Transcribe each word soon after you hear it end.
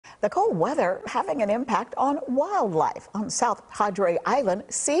The cold weather having an impact on wildlife. On South Padre Island,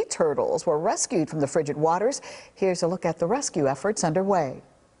 sea turtles were rescued from the frigid waters. Here's a look at the rescue efforts underway.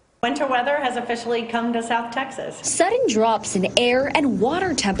 Winter weather has officially come to South Texas. Sudden drops in air and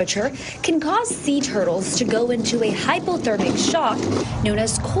water temperature can cause sea turtles to go into a hypothermic shock known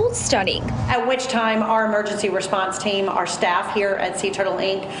as cold stunning. At which time our emergency response team, our staff here at Sea Turtle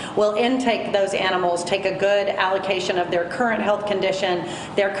Inc. will intake those animals, take a good allocation of their current health condition,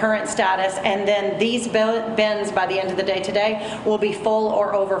 their current status, and then these bins by the end of the day today will be full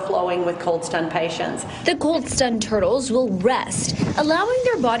or overflowing with cold stunned patients. The cold stunned turtles will rest, allowing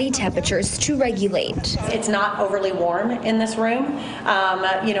their body temperatures to regulate. It's not overly warm in this room.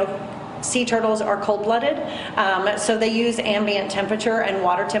 Sea turtles are cold-blooded, so they use ambient temperature and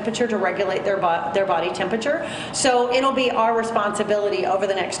water temperature to regulate their body temperature. So it'll be our responsibility over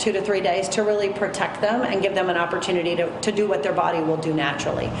the next 2 to 3 days to really protect them and give them an opportunity to do what their body will do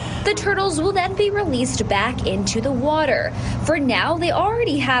naturally. The turtles will then be released back into the water. For now, they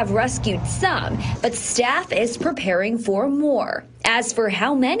already have rescued some, but staff is preparing for more. As for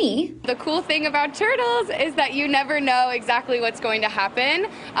how many, the cool thing about turtles is that you never know exactly what's going to happen.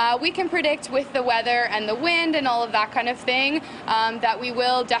 We can predict with the weather and the wind and all of that kind of thing that we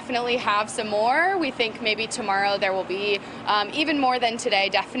will definitely have some more. We think maybe tomorrow there will be even more than today,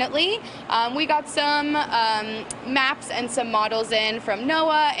 definitely. We got some maps and some models in from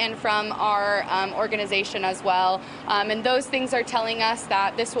NOAA and from our organization as well. And those things are telling us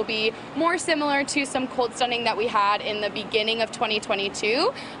that this will be more similar to some cold stunning that we had in the beginning of 2022.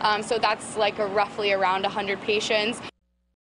 So that's like roughly around 100 patients.